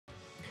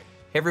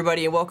Hey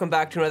everybody, and welcome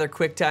back to another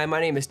Quick Tie.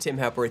 My name is Tim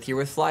Hepworth here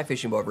with Fly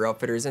Fishing Boat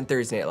Outfitters and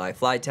Thursday Night Live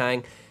Fly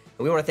Tying. And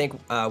we want to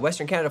thank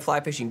Western Canada Fly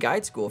Fishing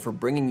Guide School for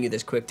bringing you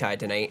this Quick Tie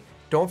tonight.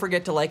 Don't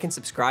forget to like and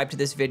subscribe to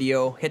this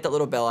video. Hit that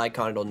little bell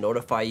icon, it'll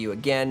notify you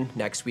again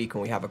next week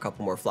when we have a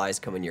couple more flies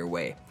coming your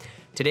way.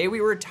 Today we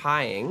were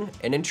tying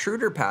an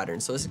intruder pattern.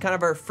 So this is kind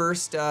of our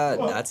first,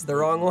 that's the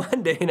wrong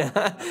one,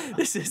 Dana.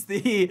 This is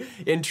the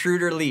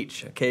Intruder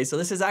Leech. Okay, so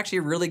this is actually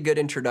a really good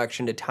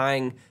introduction to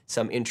tying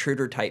some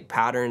intruder type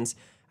patterns.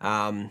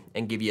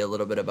 And give you a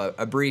little bit of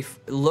a brief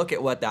look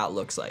at what that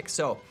looks like.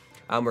 So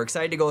we're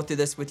excited to go through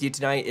this with you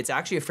tonight. It's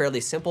actually a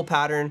fairly simple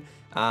pattern,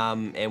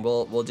 and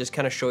we'll just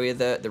kind of show you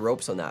the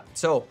ropes on that.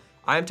 So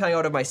I'm tying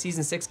out of my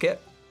season 6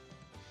 kit.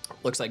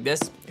 Looks like this.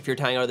 If you're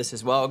tying out of this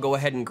as well, go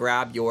ahead and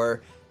grab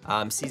your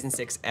season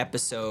 6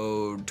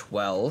 episode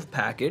 12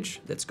 package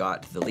that's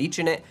got the leech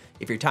in it.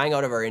 If you're tying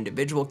out of our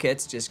individual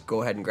kits, just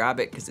go ahead and grab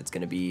it because it's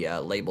going to be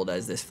labeled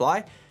as this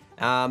fly.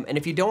 And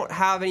if you don't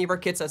have any of our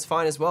kits, that's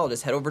fine as well.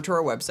 Just head over to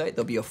our website.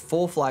 There'll be a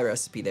full fly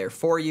recipe there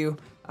for you.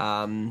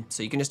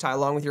 So you can just tie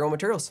along with your own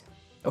materials.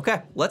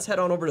 Okay, let's head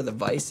on over to the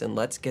vise and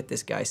let's get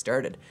this guy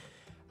started.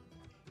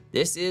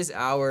 This is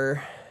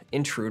our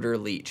Intruder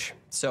Leech.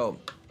 So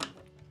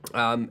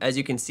as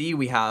you can see,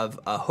 we have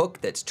a hook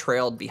that's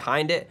trailed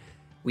behind it.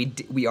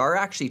 We are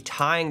actually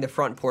tying the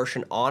front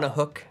portion on a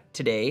hook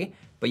today,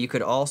 but you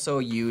could also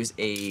use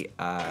a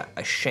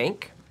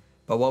shank.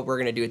 But what we're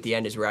gonna do at the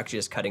end is we're actually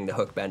just cutting the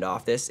hook bend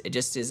off this. It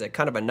just is a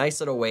kind of a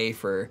nice little way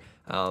for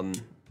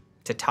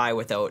to tie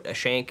without a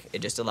shank. It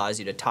just allows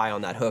you to tie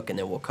on that hook and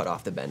then we'll cut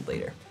off the bend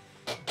later.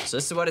 So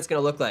this is what it's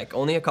gonna look like.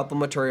 Only a couple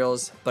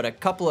materials, but a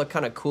couple of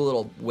kind of cool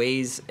little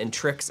ways and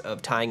tricks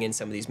of tying in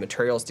some of these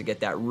materials to get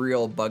that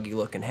real buggy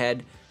looking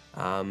head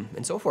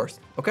and so forth.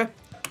 Okay,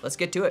 let's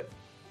get to it.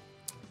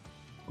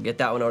 We'll get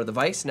that one out of the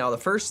vise. Now the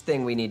first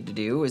thing we need to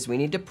do is we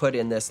need to put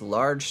in this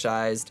large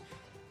sized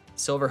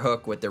silver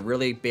hook with the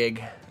really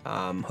big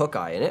hook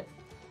eye in it.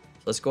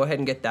 So let's go ahead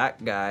and get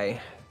that guy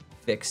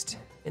fixed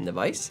in the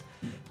vise.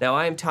 Now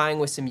I am tying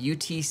with some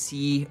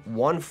UTC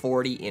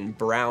 140 in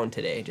brown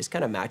today. Just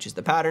kind of matches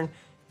the pattern,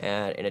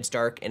 and it's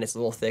dark and it's a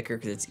little thicker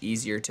because it's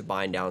easier to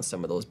bind down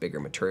some of those bigger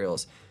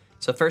materials.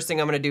 So first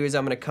thing I'm gonna do is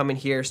I'm gonna come in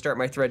here, start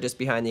my thread just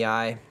behind the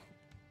eye.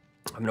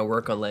 I'm gonna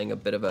work on laying a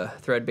bit of a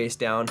thread base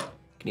down. You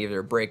can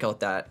either break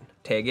out that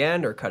tag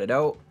end or cut it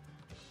out.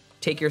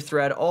 Take your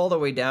thread all the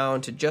way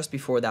down to just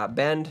before that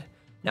bend.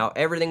 Now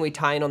everything we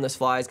tie in on this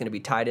fly is going to be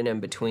tied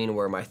in between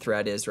where my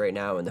thread is right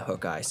now and the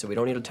hook eye. So we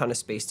don't need a ton of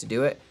space to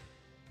do it,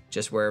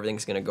 just where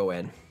everything's going to go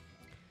in.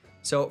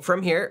 So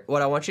from here,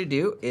 what I want you to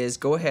do is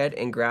go ahead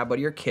and grab out of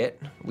your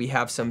kit. We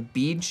have some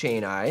bead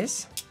chain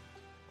eyes,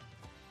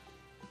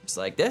 just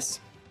like this.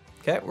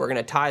 Okay, we're going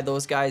to tie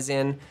those guys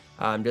in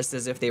just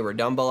as if they were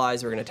dumbbell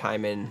eyes. We're going to tie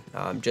them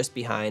in just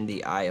behind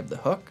the eye of the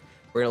hook.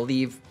 We're going to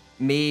leave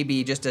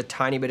maybe just a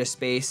tiny bit of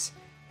space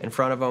in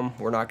front of them.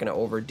 We're not gonna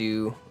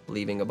overdo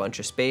leaving a bunch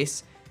of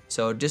space.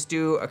 So just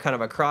do a kind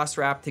of a cross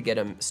wrap to get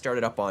them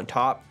started up on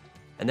top.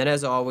 And then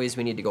as always,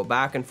 we need to go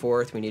back and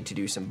forth. We need to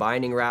do some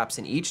binding wraps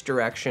in each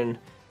direction.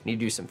 We need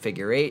to do some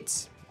figure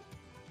eights.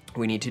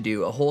 We need to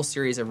do a whole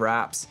series of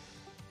wraps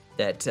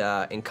that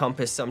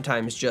encompass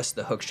sometimes just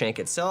the hook shank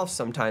itself,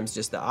 sometimes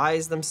just the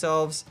eyes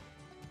themselves.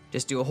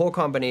 Just do a whole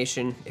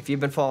combination. If you've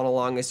been following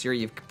along this year,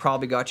 you've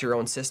probably got your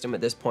own system at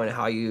this point of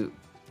how you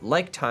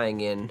like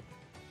tying in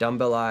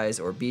dumbbell eyes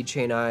or bead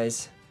chain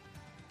eyes.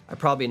 I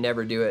probably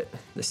never do it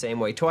the same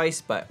way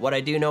twice, but what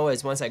I do know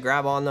is once I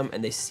grab on them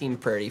and they seem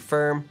pretty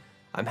firm,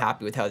 I'm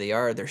happy with how they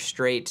are. They're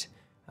straight.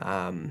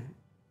 We're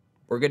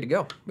good to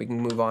go. We can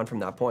move on from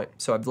that point.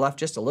 So I've left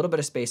just a little bit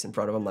of space in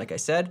front of them, like I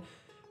said.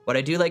 What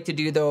I do like to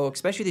do though,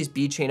 especially these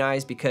bead chain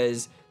eyes,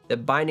 because the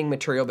binding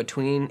material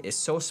between is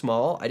so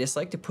small, I just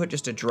like to put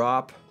just a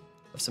drop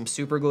of some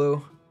super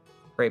glue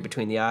right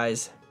between the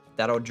eyes.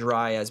 That'll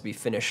dry as we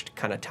finished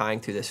kind of tying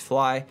through this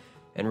fly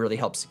and really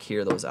help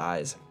secure those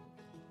eyes.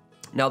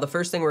 Now the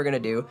first thing we're gonna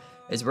do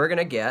is we're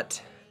gonna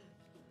get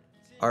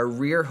our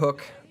rear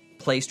hook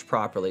placed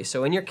properly.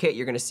 So in your kit,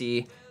 you're gonna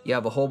see you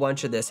have a whole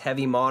bunch of this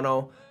heavy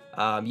mono.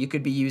 You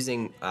could be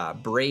using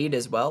braid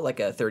as well,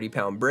 like a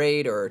 30-pound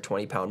braid or a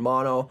 20-pound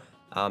mono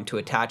to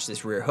attach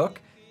this rear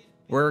hook.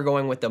 We're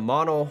going with the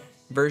mono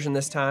version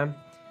this time.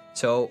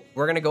 So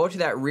we're gonna go to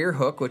that rear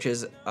hook, which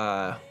is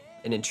an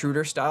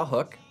intruder style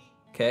hook.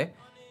 Okay,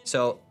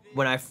 so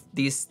when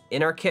these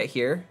in our kit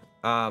here,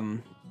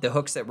 the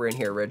hooks that were in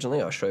here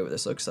originally, I'll show you what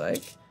this looks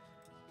like,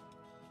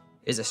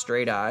 is a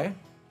straight eye.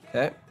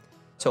 Okay,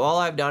 so all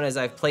I've done is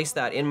I've placed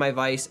that in my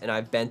vise and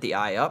I've bent the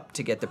eye up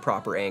to get the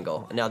proper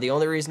angle. Now the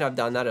only reason I've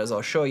done that is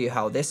I'll show you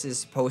how this is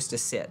supposed to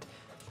sit.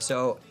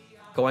 So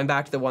going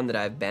back to the one that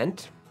I've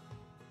bent,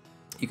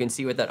 you can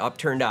see with that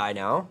upturned eye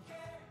now,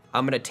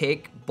 I'm gonna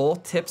take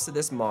both tips of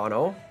this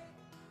mono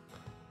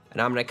and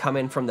I'm gonna come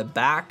in from the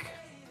back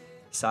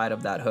side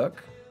of that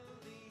hook,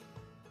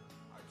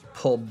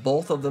 pull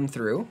both of them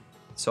through.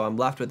 So I'm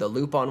left with a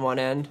loop on one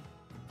end,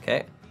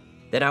 okay?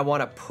 Then I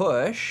wanna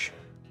push,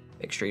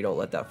 make sure you don't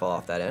let that fall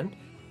off that end.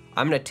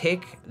 I'm gonna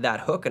take that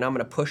hook and I'm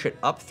gonna push it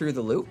up through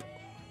the loop.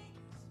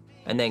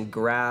 and then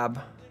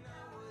grab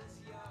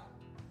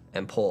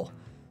and pull.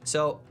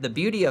 So the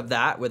beauty of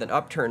that with an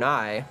upturn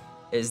eye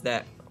is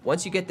that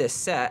once you get this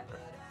set,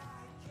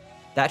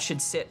 that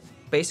should sit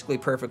basically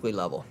perfectly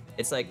level.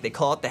 It's like, they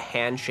call it the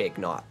handshake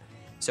knot.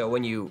 So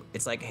when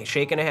it's like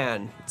shaking a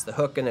hand, it's the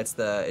hook and it's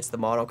the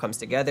mono comes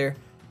together.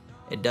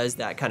 It does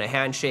that kind of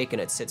handshake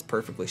and it sits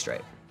perfectly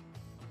straight.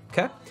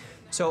 Okay,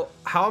 so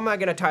how am I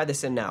gonna tie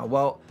this in now?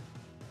 Well,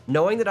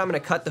 knowing that I'm gonna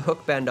cut the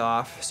hook bend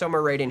off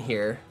somewhere right in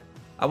here,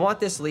 I want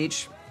this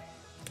leech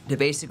to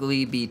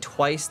basically be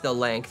twice the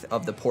length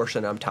of the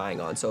portion I'm tying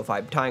on. So if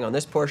I'm tying on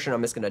this portion,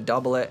 I'm just gonna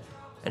double it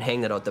and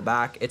hang that out the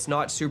back. It's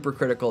not super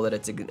critical that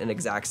it's an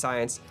exact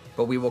science,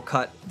 but we will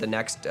cut the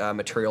next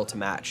material to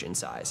match in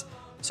size.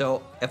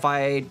 So if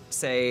I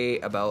say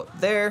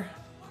about there,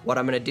 what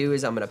I'm gonna do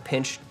is I'm gonna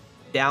pinch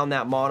down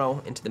that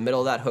mono into the middle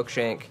of that hook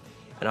shank,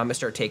 and I'm gonna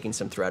start taking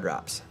some thread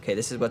wraps. Okay,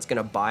 this is what's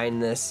gonna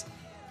bind this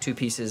two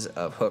pieces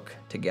of hook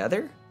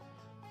together,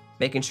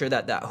 making sure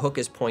that that hook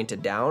is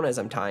pointed down as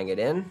I'm tying it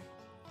in.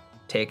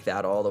 Take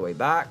that all the way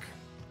back,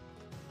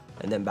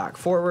 and then back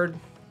forward,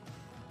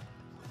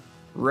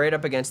 right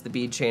up against the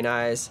bead chain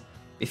eyes.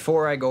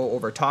 Before I go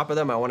over top of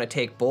them, I wanna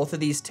take both of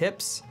these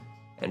tips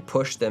and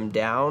push them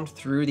down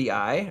through the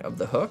eye of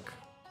the hook.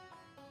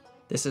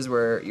 This is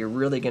where you're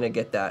really gonna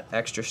get that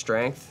extra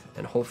strength,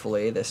 and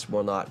hopefully this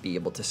will not be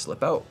able to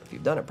slip out if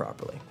you've done it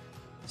properly.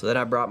 So then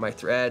I brought my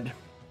thread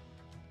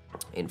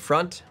in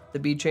front the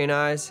bead chain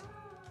eyes,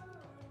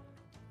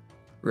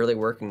 really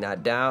working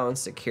that down,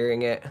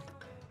 securing it,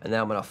 and then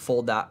I'm gonna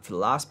fold that for the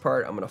last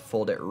part. I'm gonna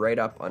fold it right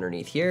up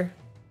underneath here.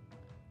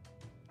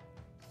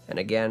 And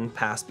again,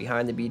 pass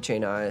behind the bead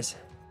chain eyes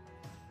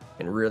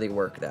and really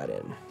work that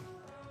in.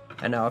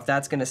 And now if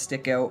that's gonna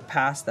stick out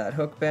past that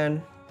hook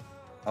bend,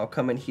 I'll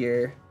come in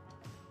here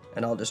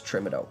and I'll just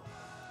trim it out.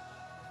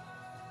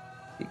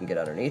 You can get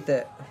underneath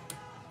it.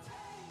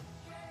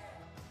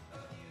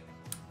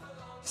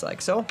 Just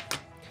like so.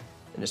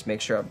 And just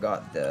make sure I've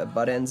got the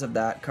butt ends of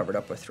that covered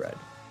up with thread.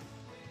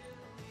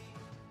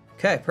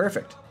 Okay,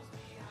 perfect.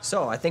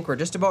 So I think we're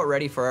just about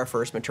ready for our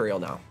first material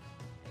now.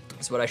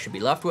 This is what I should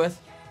be left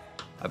with.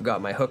 I've got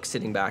my hook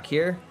sitting back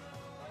here.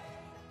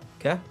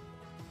 Okay.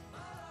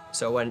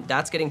 So when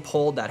that's getting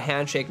pulled, that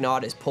handshake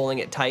knot is pulling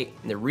it tight.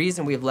 And the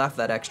reason we've left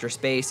that extra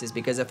space is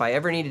because if I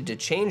ever needed to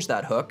change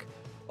that hook,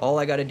 all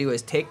I gotta do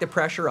is take the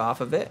pressure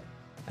off of it,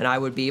 and I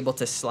would be able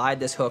to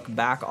slide this hook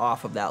back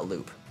off of that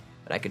loop.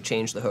 And I could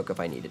change the hook if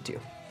I needed to.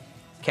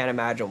 Can't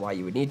imagine why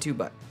you would need to,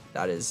 but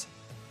that is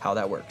how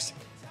that works.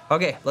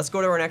 Okay, let's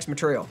go to our next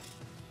material.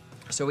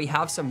 So we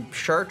have some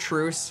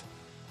chartreuse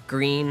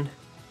green,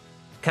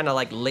 kind of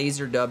like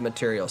laser dub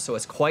material. So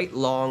it's quite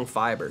long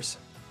fibers.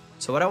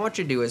 So what I want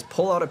you to do is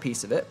pull out a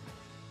piece of it.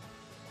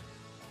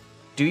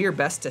 Do your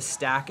best to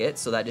stack it,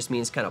 so that just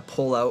means kind of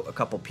pull out a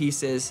couple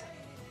pieces,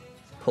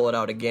 pull it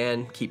out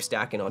again, keep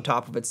stacking on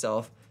top of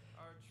itself.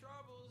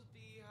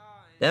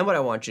 Then what I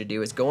want you to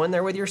do is go in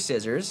there with your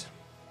scissors,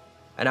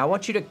 and I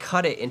want you to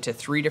cut it into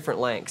 3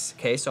 different lengths,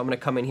 okay? So I'm gonna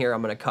come in here,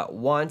 I'm gonna cut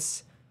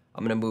once,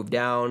 I'm gonna move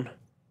down,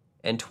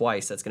 and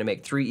twice. That's gonna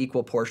make 3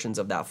 equal portions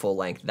of that full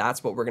length.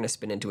 That's what we're gonna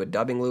spin into a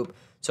dubbing loop.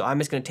 So I'm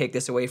just gonna take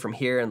this away from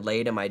here and lay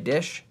it in my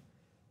dish.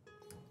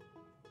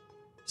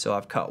 So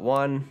I've cut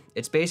one.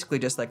 It's basically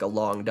just like a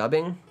long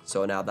dubbing.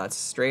 So now that's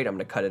straight, I'm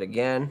gonna cut it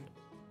again.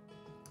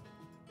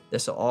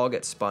 This will all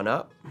get spun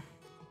up.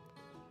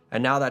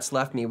 And now that's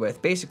left me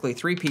with basically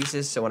 3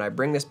 pieces. So when I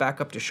bring this back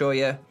up to show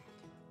you,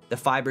 the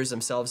fibers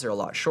themselves are a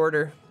lot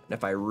shorter. And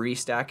if I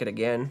restack it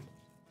again,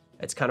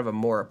 it's kind of a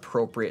more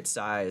appropriate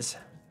size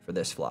for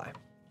this fly.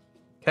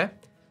 Okay,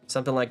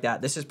 something like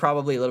that. This is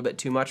probably a little bit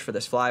too much for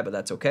this fly, but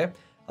that's okay.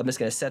 I'm just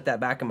gonna set that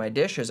back in my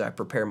dish as I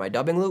prepare my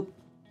dubbing loop.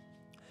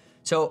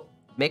 So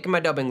making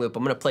my dubbing loop,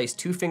 I'm gonna place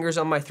 2 fingers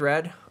on my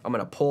thread. I'm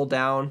gonna pull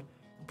down,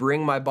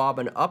 bring my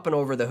bobbin up and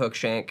over the hook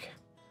shank,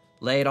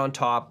 lay it on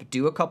top,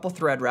 do a couple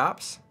thread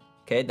wraps.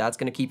 Okay, that's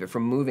gonna keep it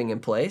from moving in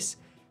place.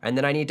 And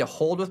then I need to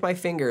hold with my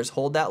fingers,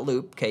 hold that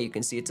loop. Okay, you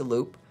can see it's a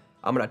loop.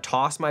 I'm gonna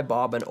toss my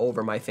bobbin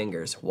over my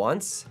fingers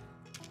once,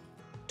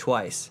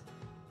 twice,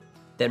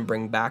 then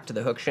bring back to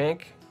the hook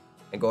shank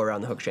and go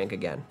around the hook shank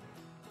again.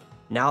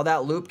 Now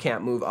that loop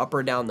can't move up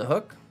or down the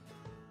hook.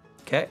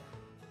 Okay.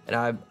 And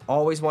I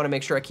always want to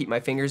make sure I keep my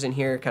fingers in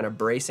here, kind of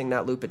bracing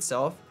that loop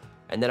itself.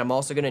 And then I'm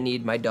also going to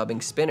need my dubbing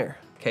spinner.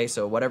 Okay,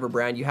 so whatever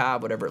brand you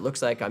have, whatever it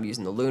looks like, I'm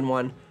using the Loon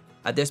one.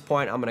 At this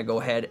point, I'm going to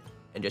go ahead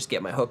and just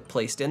get my hook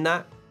placed in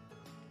that.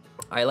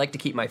 I like to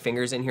keep my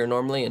fingers in here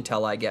normally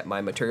until I get my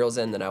materials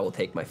in, then I will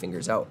take my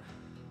fingers out.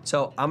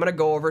 So I'm going to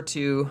go over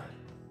to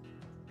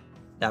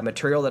that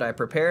material that I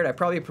prepared. I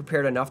probably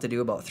prepared enough to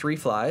do about 3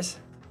 flies.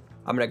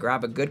 I'm going to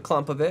grab a good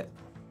clump of it.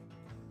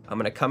 I'm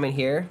going to come in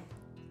here.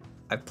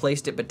 I've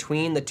placed it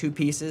between the 2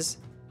 pieces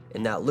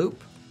in that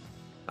loop.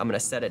 I'm gonna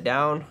set it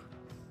down,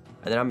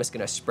 and then I'm just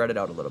gonna spread it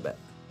out a little bit.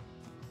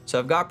 So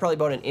I've got probably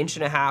about 1.5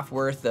 inches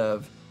worth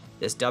of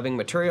this dubbing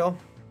material.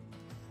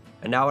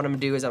 And now what I'm gonna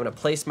do is I'm gonna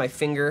place my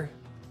finger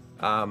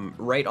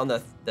right on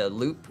the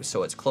loop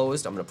so it's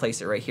closed. I'm gonna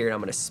place it right here and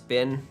I'm gonna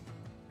spin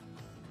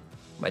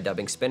my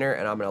dubbing spinner,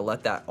 and I'm gonna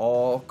let that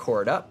all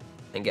cord up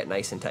and get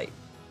nice and tight.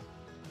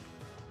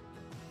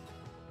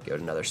 Give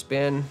it another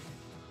spin.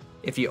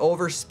 If you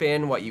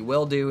overspin, what you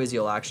will do is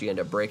you'll actually end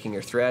up breaking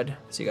your thread,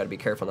 so you gotta be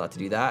careful not to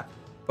do that.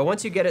 But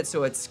once you get it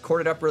so it's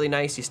corded up really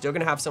nice, you're still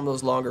gonna have some of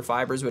those longer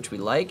fibers, which we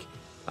like.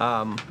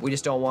 We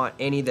just don't want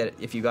any that,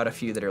 if you got a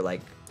few that are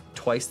like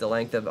twice the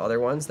length of other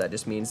ones, that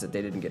just means that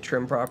they didn't get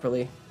trimmed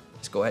properly.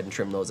 Just go ahead and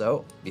trim those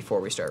out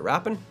before we start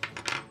wrapping.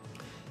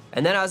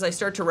 And then as I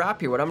start to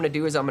wrap here, what I'm gonna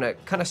do is I'm gonna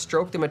kind of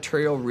stroke the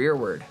material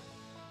rearward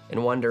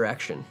in one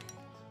direction.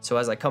 So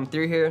as I come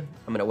through here,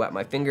 I'm gonna wet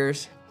my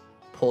fingers,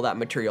 pull that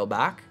material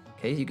back.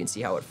 Okay, you can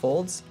see how it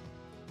folds.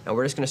 Now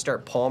we're just gonna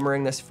start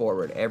palmering this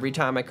forward. Every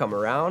time I come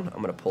around,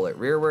 I'm gonna pull it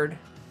rearward.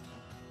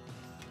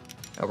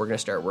 Now we're gonna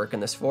start working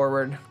this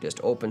forward, just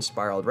open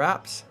spiraled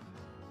wraps.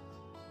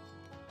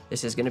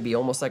 This is gonna be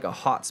almost like a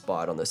hot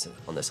spot on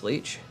this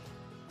leech.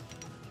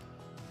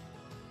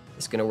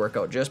 It's gonna work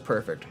out just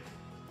perfect.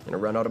 I'm gonna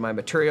run out of my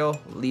material,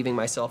 leaving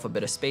myself a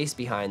bit of space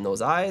behind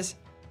those eyes.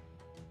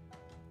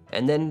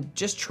 And then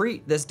just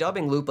treat this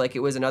dubbing loop like it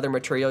was another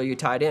material you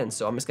tied in.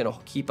 So I'm just gonna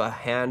keep a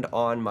hand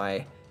on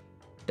my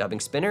dubbing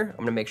spinner.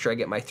 I'm gonna make sure I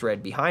get my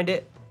thread behind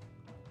it,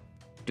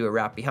 do a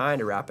wrap behind,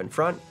 a wrap in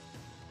front,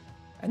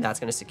 and that's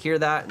gonna secure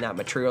that and that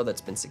material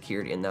that's been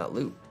secured in that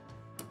loop.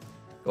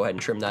 Go ahead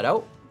and trim that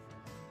out.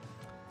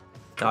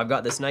 Now I've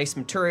got this nice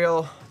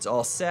material, it's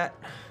all set.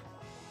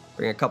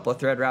 Bring a couple of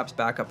thread wraps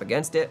back up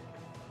against it.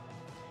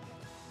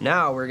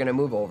 Now we're gonna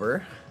move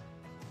over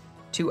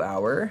to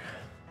our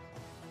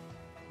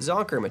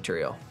zonker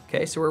material.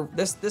 Okay, so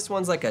this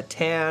one's like a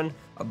tan,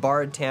 a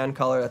barred tan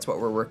color. That's what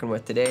we're working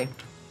with today.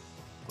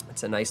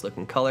 It's a nice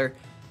looking color.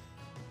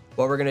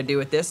 What we're gonna do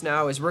with this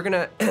now is we're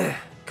gonna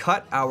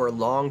cut our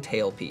long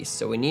tail piece.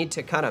 So we need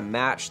to kind of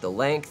match the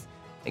length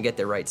and get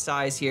the right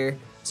size here.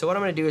 So what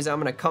I'm gonna do is I'm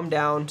gonna come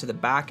down to the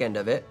back end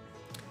of it.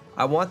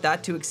 I want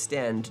that to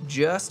extend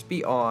just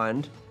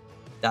beyond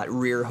that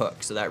rear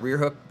hook. So that rear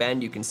hook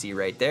bend you can see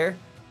right there.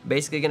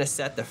 Basically gonna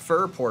set the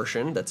fur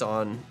portion that's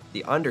on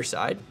the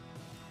underside.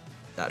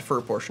 That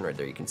fur portion right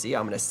there you can see.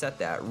 I'm gonna set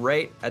that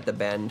right at the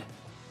bend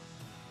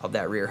of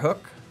that rear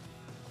hook.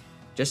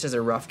 Just as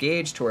a rough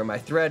gauge to where my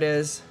thread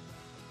is.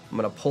 I'm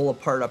gonna pull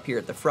apart up here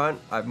at the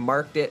front. I've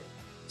marked it.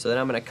 So then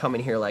I'm gonna come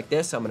in here like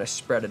this. I'm gonna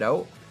spread it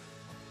out.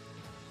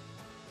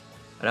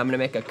 And I'm gonna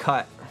make a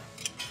cut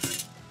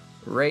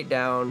right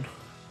down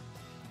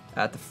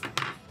at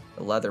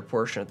the leather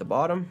portion at the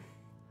bottom.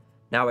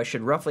 Now I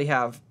should roughly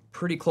have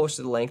pretty close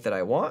to the length that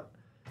I want.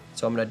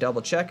 So I'm gonna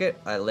double check it.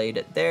 I laid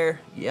it there.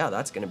 Yeah,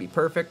 that's gonna be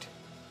perfect.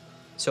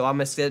 So I'm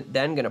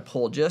then gonna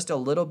pull just a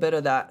little bit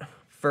of that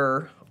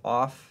fur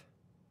off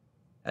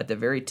at the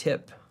very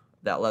tip of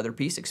that leather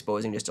piece,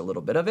 exposing just a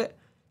little bit of it.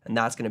 And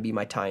that's gonna be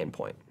my tie-in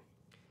point.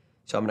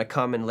 So I'm gonna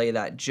come and lay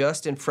that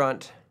just in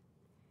front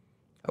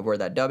of where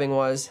that dubbing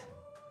was.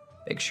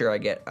 Make sure I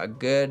get a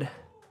good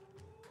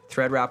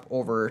thread wrap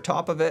over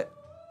top of it,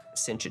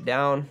 cinch it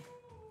down,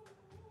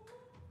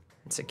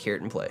 and secure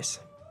it in place.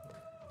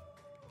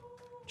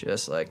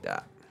 Just like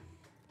that.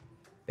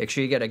 Make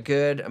sure you get a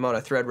good amount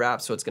of thread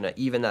wrap so it's gonna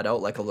even that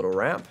out like a little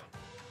ramp.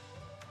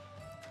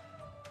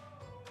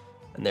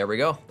 And there we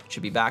go. It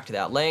should be back to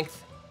that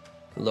length.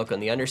 Look on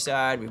the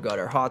underside, we've got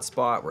our hot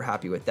spot. We're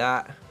happy with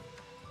that.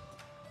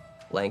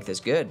 Length is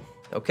good.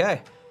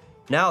 Okay,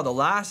 now the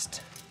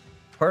last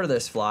part of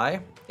this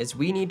fly is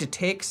we need to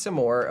take some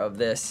more of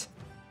this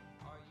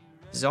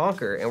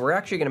zonker, and we're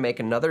actually gonna make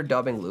another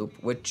dubbing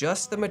loop with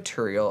just the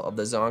material of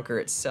the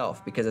zonker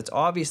itself, because it's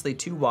obviously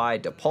too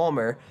wide to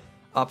palmer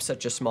up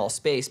such a small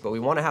space, but we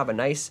wanna have a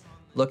nice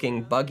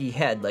looking buggy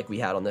head like we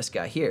had on this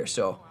guy here.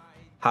 So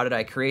how did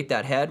I create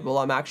that head? Well,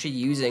 I'm actually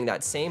using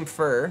that same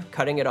fur,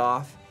 cutting it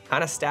off,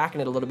 kind of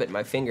stacking it a little bit in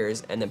my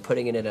fingers, and then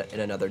putting it in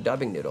another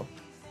dubbing noodle,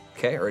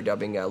 okay, or a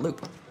dubbing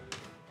loop.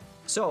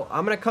 So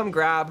I'm gonna come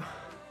grab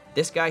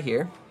this guy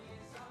here.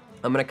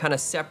 I'm gonna kind of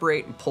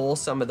separate and pull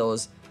some of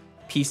those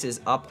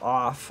pieces up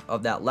off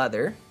of that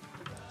leather.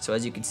 So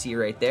as you can see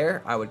right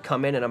there, I would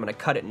come in and I'm gonna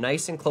cut it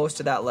nice and close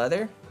to that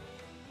leather,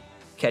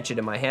 catch it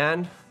in my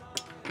hand.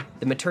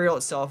 The material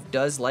itself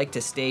does like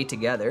to stay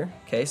together,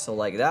 okay, so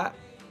like that.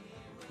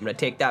 I'm gonna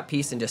take that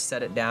piece and just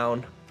set it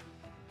down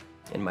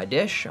in my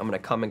dish. I'm gonna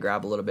come and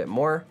grab a little bit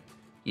more.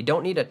 You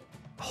don't need a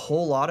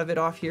whole lot of it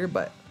off here,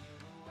 but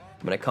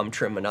I'm gonna come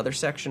trim another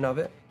section of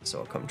it. So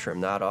I'll come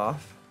trim that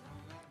off.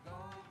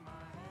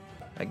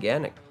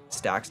 Again, it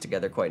stacks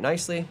together quite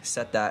nicely.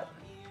 Set that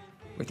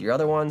with your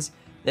other ones.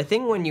 The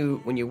thing when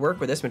you work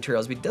with this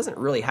material is it doesn't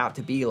really have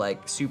to be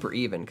like super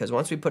even, because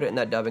once we put it in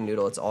that dubbing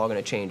noodle, it's all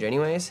gonna change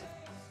anyways.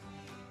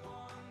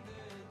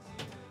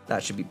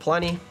 That should be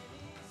plenty.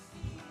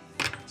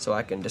 So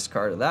I can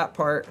discard that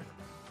part.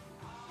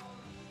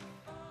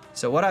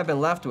 So what I've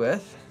been left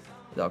with,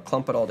 is I'll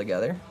clump it all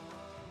together,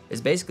 is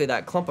basically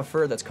that clump of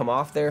fur that's come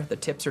off there. The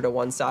tips are to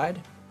one side,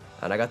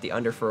 and I got the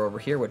under fur over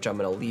here, which I'm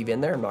gonna leave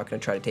in there. I'm not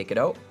gonna try to take it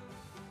out.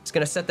 Just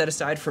gonna set that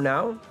aside for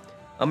now.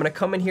 I'm gonna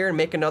come in here and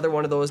make another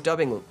one of those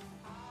dubbing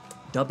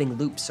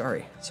loops,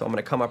 sorry. So I'm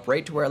gonna come up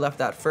right to where I left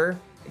that fur.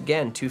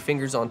 Again, 2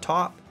 fingers on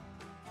top,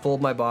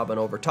 fold my bobbin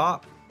over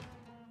top,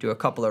 do a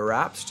couple of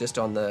wraps just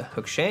on the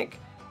hook shank,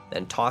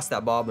 then toss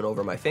that bobbin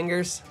over my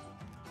fingers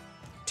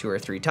 2 or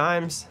 3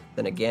 times,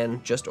 then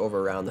again just over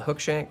around the hook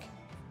shank,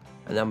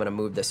 and then I'm gonna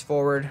move this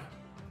forward,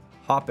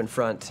 hop in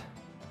front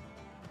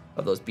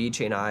of those bead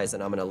chain eyes,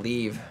 and I'm gonna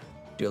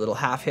do a little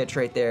half hitch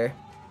right there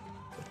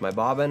with my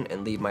bobbin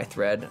and leave my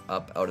thread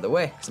up out of the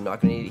way because I'm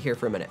not gonna need it here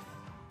for a minute.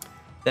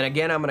 Then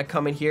again, I'm gonna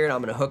come in here and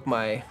I'm gonna hook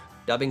my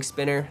dubbing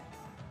spinner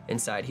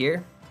inside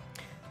here.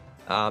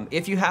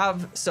 If you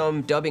have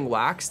some dubbing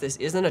wax, this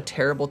isn't a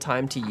terrible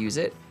time to use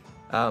it.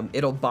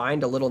 It'll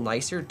bind a little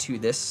nicer to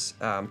this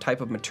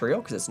type of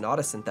material because it's not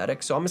a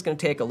synthetic. So I'm just gonna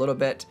take a little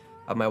bit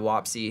of my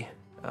Wapsi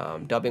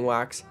dubbing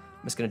wax.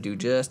 I'm just gonna do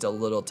just a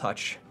little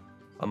touch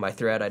on my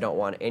thread. I don't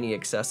want any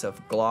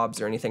excessive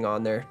globs or anything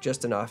on there,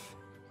 just enough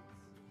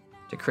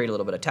to create a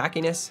little bit of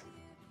tackiness.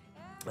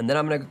 And then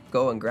I'm gonna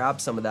go and grab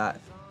some of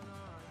that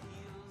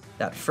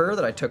fur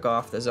that I took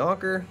off the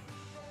zonker.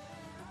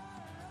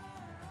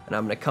 And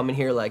I'm gonna come in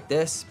here like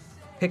this,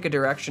 pick a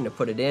direction to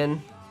put it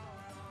in,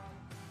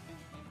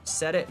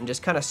 set it, and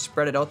just kind of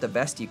spread it out the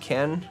best you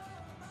can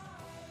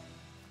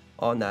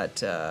on that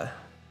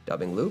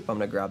dubbing loop. I'm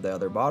gonna grab the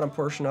other bottom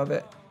portion of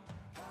it.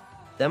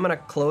 Then I'm gonna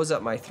close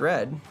up my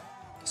thread.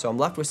 So I'm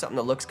left with something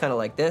that looks kind of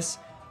like this.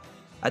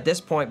 At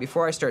this point,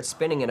 before I start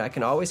spinning it, I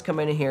can always come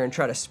in here and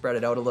try to spread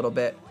it out a little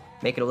bit,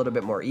 make it a little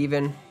bit more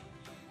even.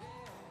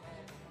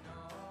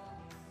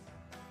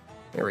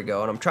 There we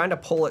go, and I'm trying to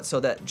pull it so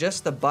that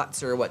just the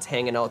butts are what's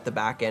hanging out the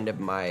back end of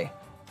my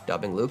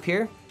dubbing loop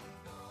here.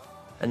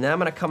 And then I'm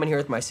gonna come in here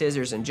with my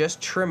scissors and just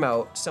trim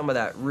out some of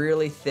that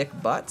really thick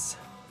butts.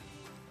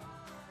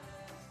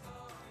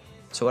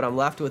 So what I'm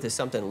left with is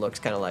something that looks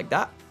kind of like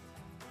that.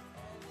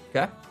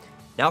 Okay,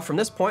 now from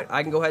this point,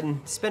 I can go ahead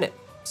and spin it.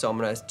 So I'm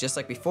gonna, just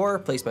like before,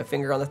 place my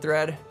finger on the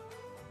thread,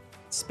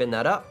 spin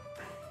that up,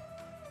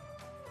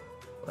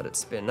 let it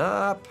spin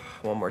up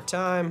one more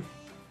time.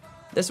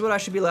 This is what I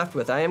should be left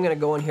with. I am gonna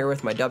go in here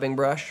with my dubbing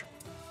brush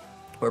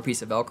or a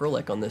piece of Velcro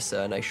like on this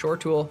nice shore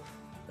tool.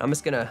 I'm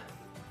just gonna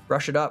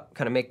brush it up,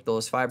 kind of make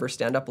those fibers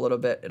stand up a little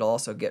bit. It'll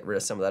also get rid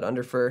of some of that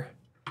under fur.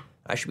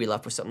 I should be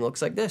left with something that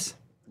looks like this.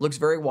 Looks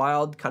very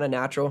wild, kind of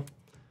natural.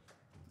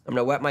 I'm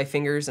gonna wet my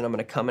fingers and I'm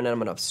gonna come in and I'm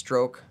gonna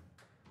stroke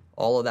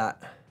all of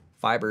that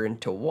fiber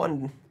into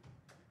one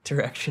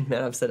direction.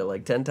 Man, I've said it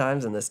like 10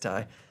 times in this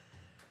tie.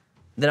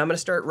 Then I'm gonna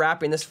start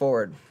wrapping this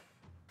forward.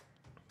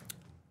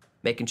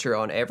 Making sure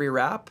on every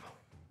wrap,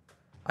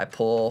 I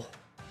pull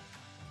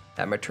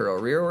that material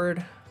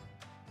rearward.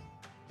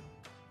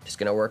 Just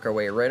gonna work our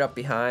way right up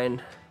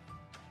behind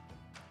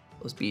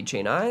those bead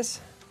chain eyes.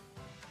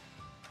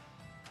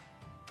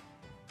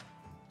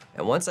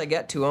 And once I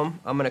get to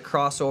them, I'm gonna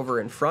cross over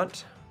in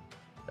front.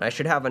 And I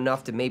should have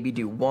enough to maybe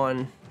do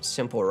one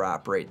simple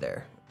wrap right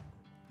there.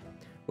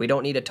 We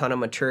don't need a ton of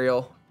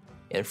material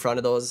in front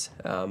of those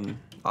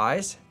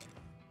eyes.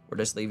 We're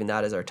just leaving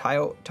that as our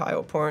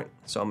tie-out point.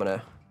 So I'm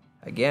gonna,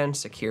 again,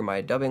 secure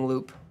my dubbing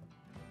loop.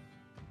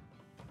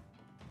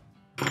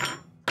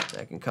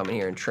 I can come in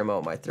here and trim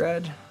out my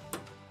thread,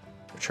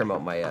 or trim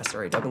out my,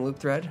 dubbing loop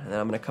thread, and then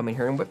I'm gonna come in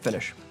here and whip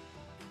finish.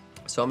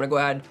 So I'm gonna go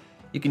ahead,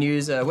 you can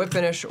use a whip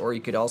finish, or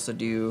you could also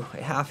do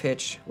a half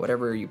hitch,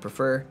 whatever you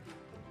prefer.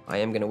 I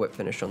am gonna whip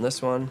finish on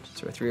this one,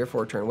 so a 3 or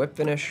 4 turn whip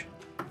finish.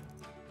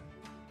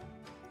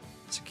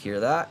 Secure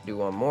that, do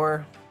one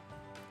more.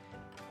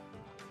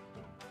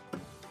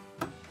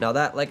 Now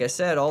that, like I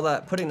said, all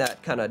that, putting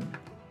that kind of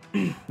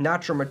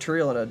natural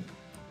material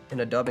in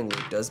a dubbing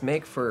loop does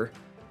make for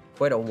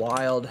quite a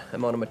wild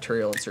amount of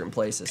material in certain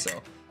places.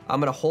 So I'm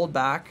gonna hold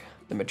back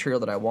the material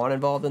that I want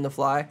involved in the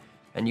fly,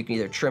 and you can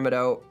either trim it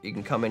out, you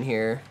can come in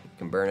here, you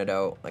can burn it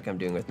out like I'm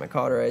doing with my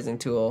cauterizing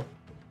tool.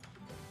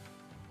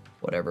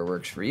 Whatever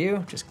works for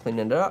you, just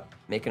cleaning it up,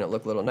 making it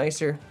look a little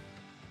nicer,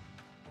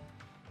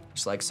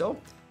 just like so.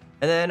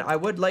 And then I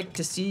would like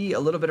to see a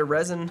little bit of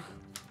resin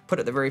put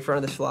at the very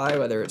front of the fly,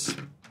 whether it's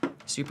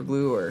super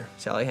glue or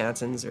Sally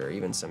Hansen's or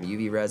even some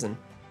UV resin.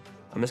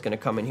 I'm just gonna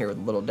come in here with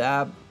a little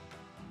dab.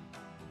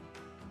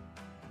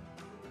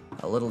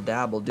 A little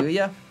dab will do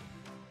ya. And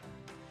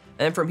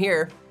then from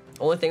here,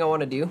 only thing I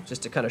wanna do,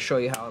 just to kind of show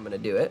you how I'm gonna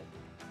do it,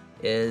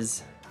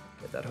 is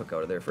get that hook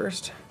out of there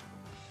first.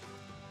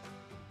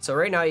 So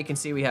right now you can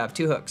see we have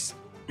 2 hooks.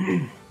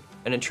 An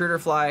intruder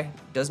fly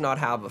does not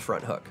have a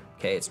front hook,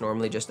 okay? It's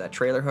normally just that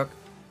trailer hook.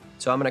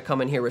 So I'm gonna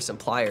come in here with some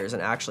pliers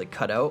and actually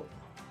cut out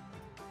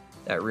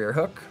that rear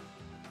hook,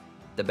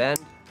 the bend,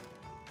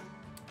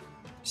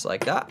 just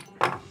like that.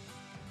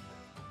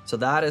 So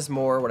that is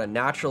more what a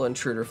natural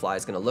intruder fly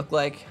is gonna look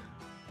like.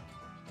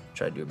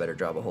 Try to do a better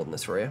job of holding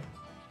this for you.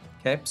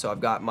 Okay, so I've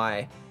got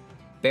my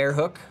bare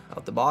hook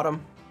out the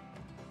bottom.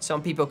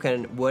 Some people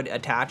would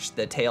attach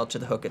the tail to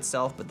the hook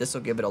itself, but this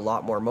will give it a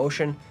lot more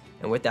motion.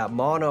 And with that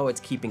mono, it's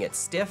keeping it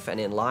stiff and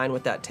in line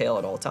with that tail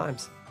at all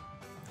times.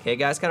 Okay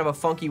guys, kind of a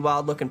funky,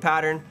 wild looking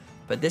pattern,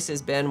 but this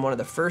has been one of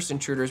the first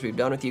intruders we've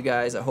done with you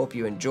guys. I hope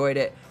you enjoyed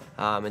it.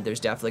 And there's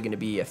definitely gonna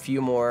be a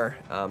few more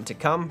to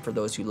come for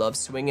those who love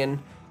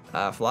swinging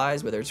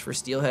flies, whether it's for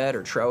steelhead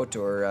or trout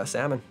or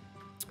salmon.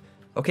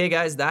 Okay,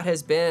 guys, that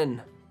has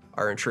been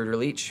our Intruder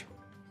Leech.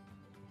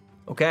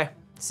 Okay,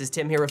 this is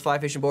Tim here with Fly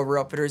Fishing Boat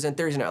Outfitters and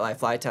Thursday Night Live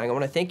Fly Tying. I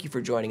want to thank you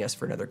for joining us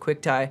for another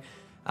quick tie.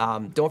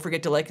 Don't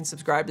forget to like and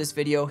subscribe to this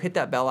video. Hit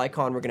that bell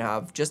icon. We're going to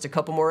have just a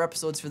couple more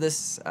episodes for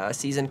this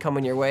season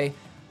coming your way.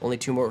 Only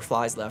 2 more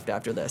flies left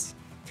after this.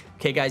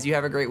 Okay, guys, you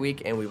have a great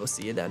week, and we will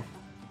see you then.